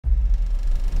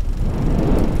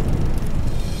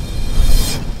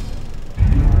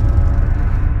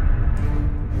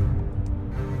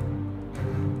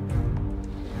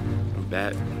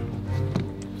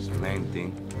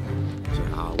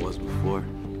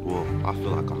I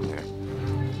feel like I'm there.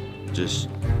 Just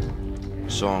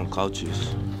showing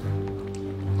coaches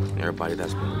and everybody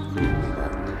that's been recruiting me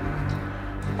that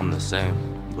I'm the same,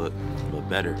 but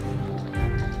better.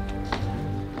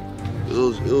 It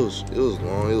was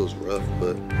long, it was rough,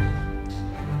 but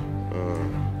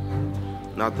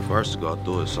not the first to go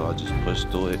through it, so I just pushed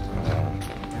through it.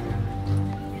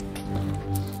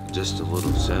 Just a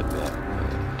little setback.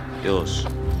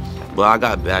 But I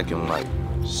got back in like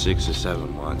 6 or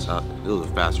 7 months. It was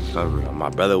a fast recovery. My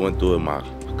brother went through it, my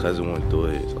cousin went through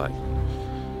it. It's like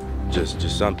just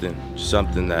something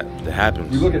that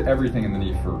happens. We look at everything in the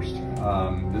knee first.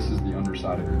 This is the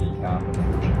underside of your kneecap.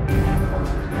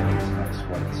 Unfortunately, that's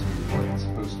what it's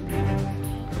supposed to be.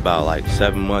 About like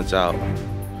 7 months out, I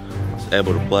was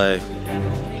able to play.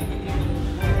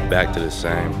 Back to the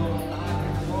same.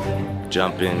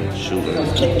 Jumping, shooting.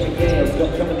 Cayden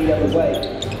McDaniel coming the other way.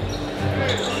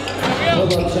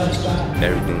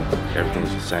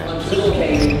 Everything's the same.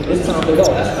 It's time to go.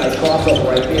 That's a nice crossover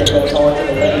right there. Goes hard to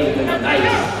the leg.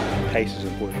 Nice. Pace is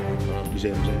important. You see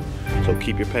what I'm saying? So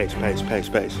keep your pace. All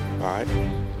right?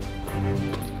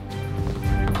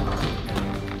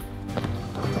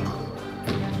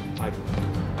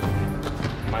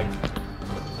 Mike.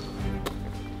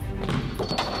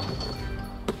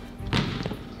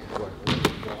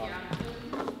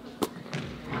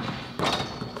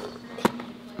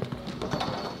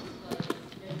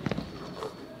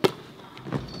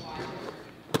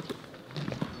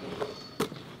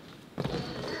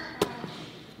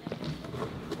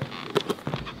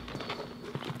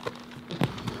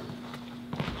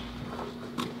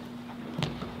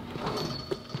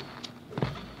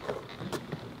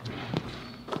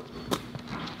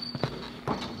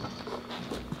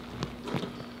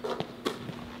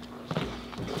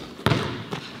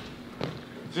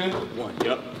 One,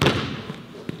 yep.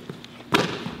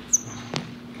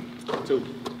 2,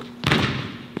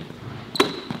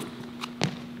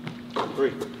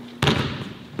 3,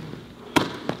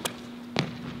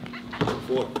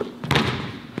 4,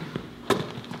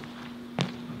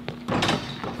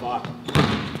 5,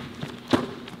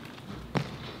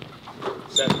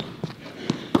 7,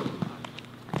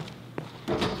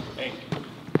 8.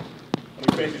 Let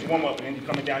me finish this warm up and then you're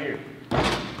coming down here.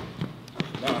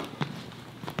 9,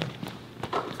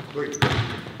 3,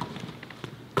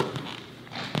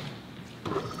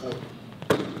 4,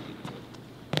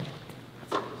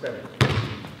 7,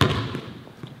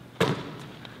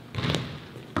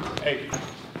 8.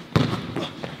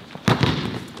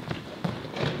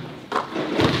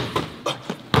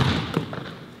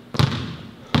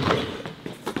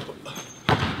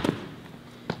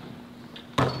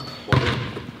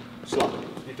 Slide.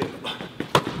 Get there.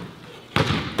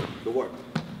 Good work.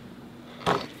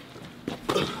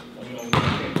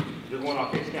 Just one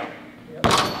off, count. Yep.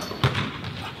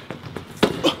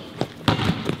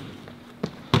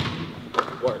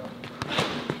 Work.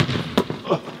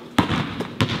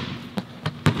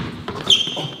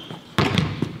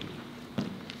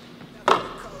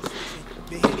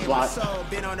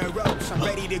 Been on the ropes, I'm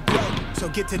ready to grow. So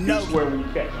get to know me. Where we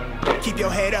catch. Keep your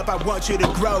head up, I want you to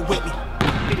grow with me.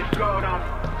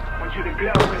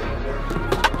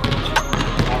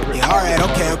 Yeah, alright,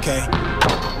 okay.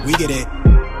 We get it.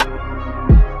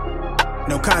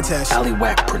 No contest.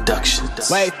 Alleywack Productions.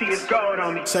 Wait.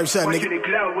 Serve nigga.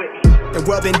 The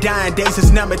world been dying, days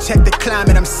is numbered. Check the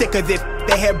climate, I'm sick of it.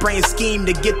 They had brain scheme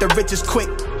to get the riches quick.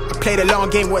 I played a long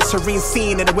game with serene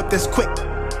scene and the whip that's quick.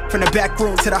 From the back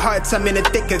room to the hearts, I'm in the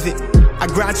thick of it. I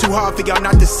grind too hard for y'all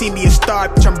not to see me a star,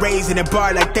 bitch. I'm raising a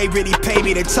bar like they really pay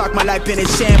me to talk. My life been in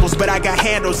shambles, but I got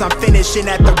handles. I'm finishing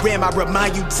at the rim. I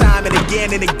remind you time and again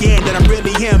that I'm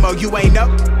really him. Oh, you ain't know?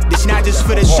 This not just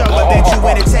for the show, I bet you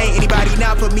entertain. Anybody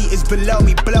not for me is below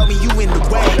me, you in the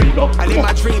way. I live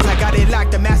my dreams, I got it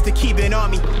locked, the master keeping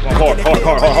on me. Hard.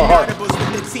 With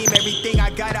the team, everything I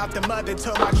got out the mother,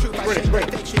 told my truth. I shake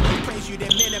perfection, they praise you,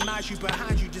 then minimize you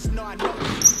behind you. Just know I know.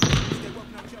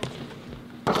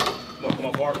 Come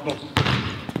on, Bart, come on.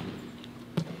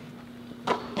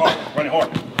 Hard, running hard.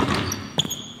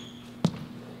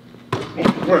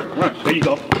 Run. There you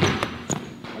go.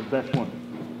 That's the best one.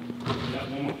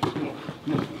 One more. Come on.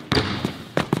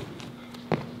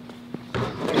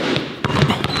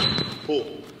 Pull.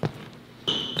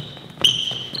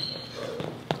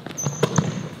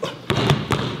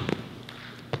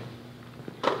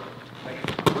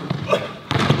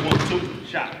 1, 2,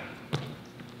 shot.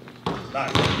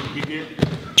 Nice. Get there.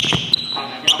 Pop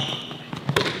back out.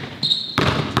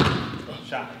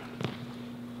 Shot.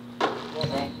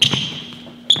 Wrong.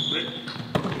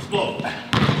 Explode.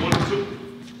 1, 2.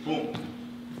 Boom.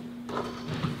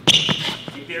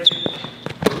 Get there.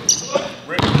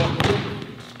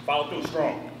 Follow through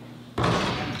strong.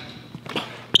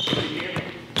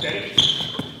 Steady.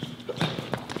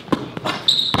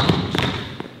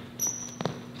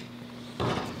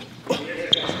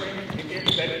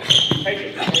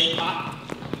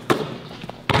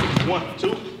 One,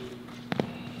 two.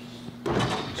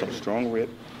 So strong rip,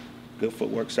 good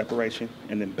footwork, separation,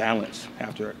 and then balance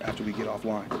after we get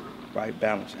offline. Right?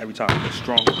 Balance every time.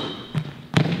 Strong.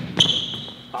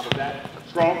 Top of that.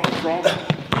 Strong, strong.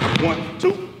 1,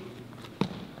 2.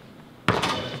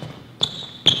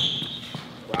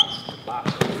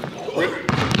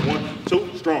 Rip. 1,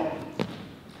 2. Strong.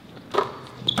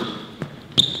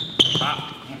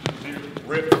 Top.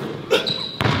 Rip.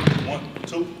 1,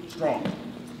 2. Strong.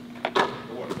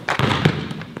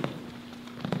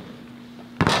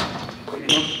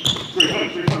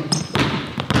 300.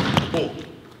 Pull.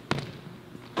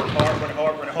 Hard, run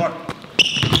it hard.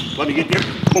 Let me get there.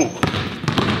 Boom.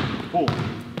 Pull.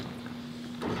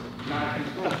 Nice.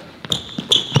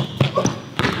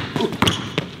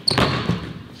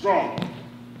 Strong.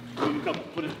 Need a couple.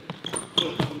 Put it.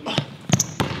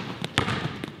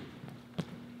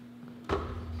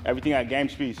 Everything at game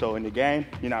speed. So in the game,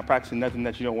 you're not practicing nothing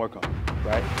that you don't work on,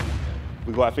 right?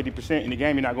 We go at 50%. In the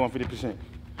game, you're not going 50%.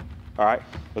 All right,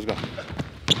 let's go.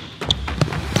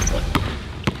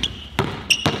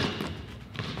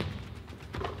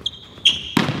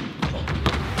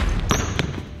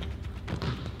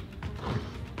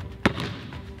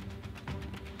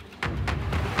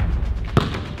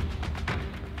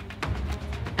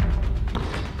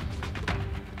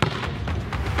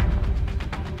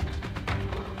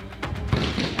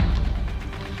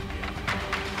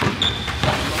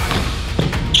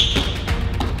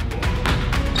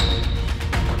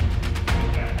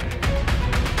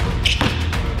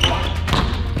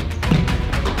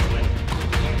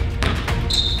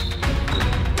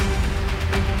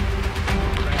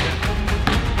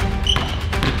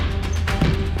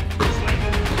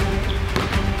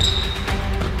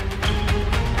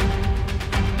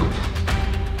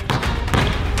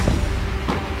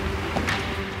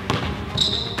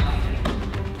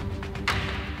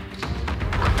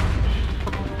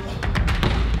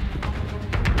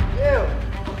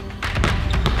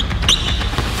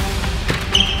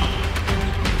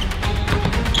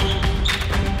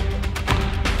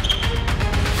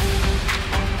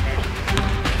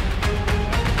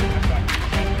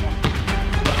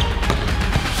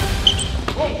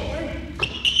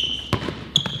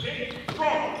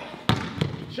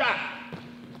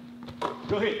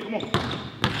 Go ahead, come on. Don't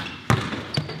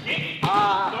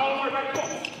worry about it,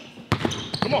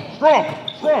 come on. Strong.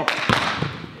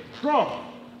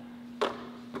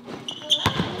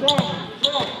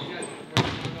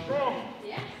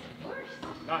 Yes, of course.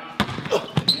 Nice.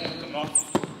 Yeah, come on.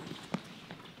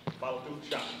 Follow through the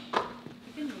shot.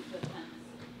 You can move with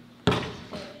them.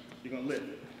 You're gonna lift.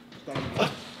 Start.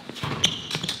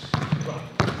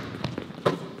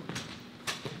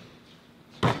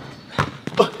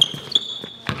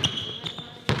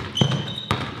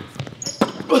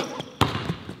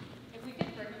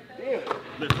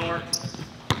 Lift hard.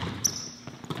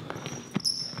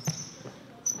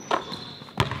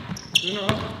 No.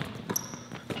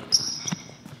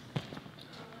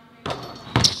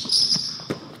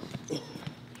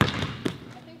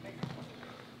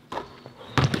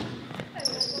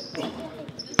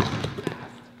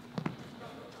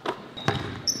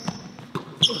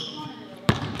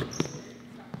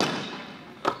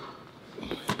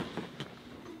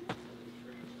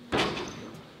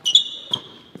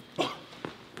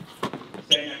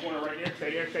 Stay in that corner right there.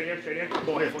 Stay there.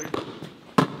 Go ahead, please.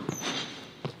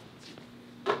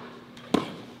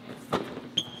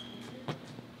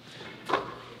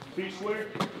 Feet square.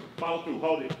 Follow through.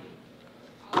 Hold it.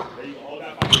 There you go. Hold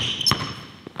that.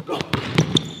 Go.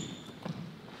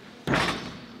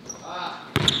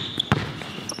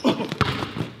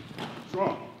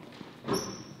 Strong.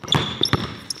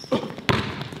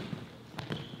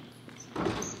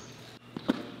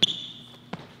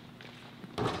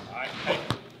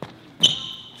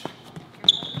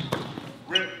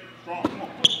 Rip, strong, come on.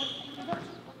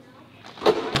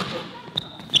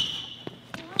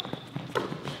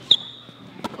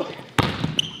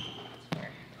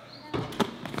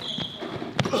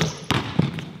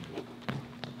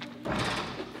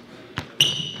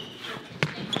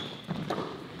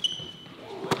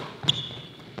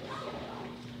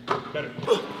 Better.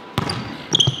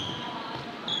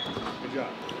 Good job.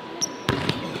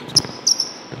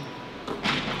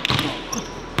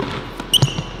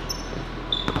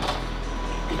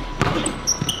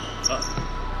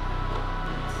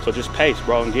 So just pace,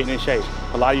 bro, and getting in shape.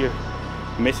 A lot of your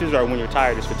misses are when you're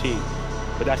tired, it's fatigue.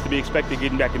 but that's to be expected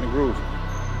getting back in the groove.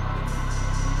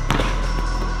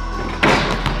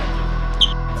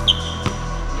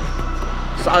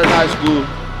 Solid High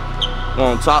School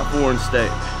on top 4 in state.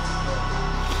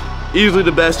 Easily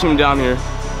the best team down here.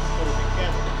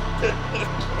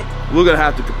 We're gonna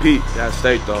have to compete at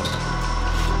state though.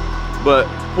 But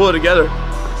pull it together,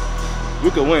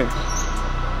 we could win.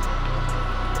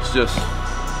 It's just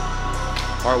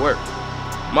hard work.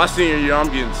 My senior year,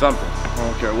 I'm getting something. I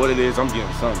don't care what it is, I'm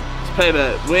getting something. It's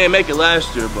payback. We didn't make it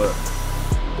last year, but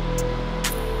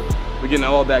we're getting it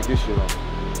all back this year though.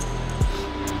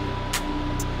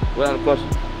 Without a question.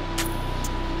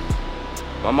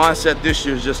 My mindset this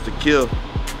year is just to kill.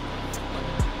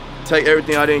 Take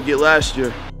everything I didn't get last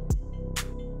year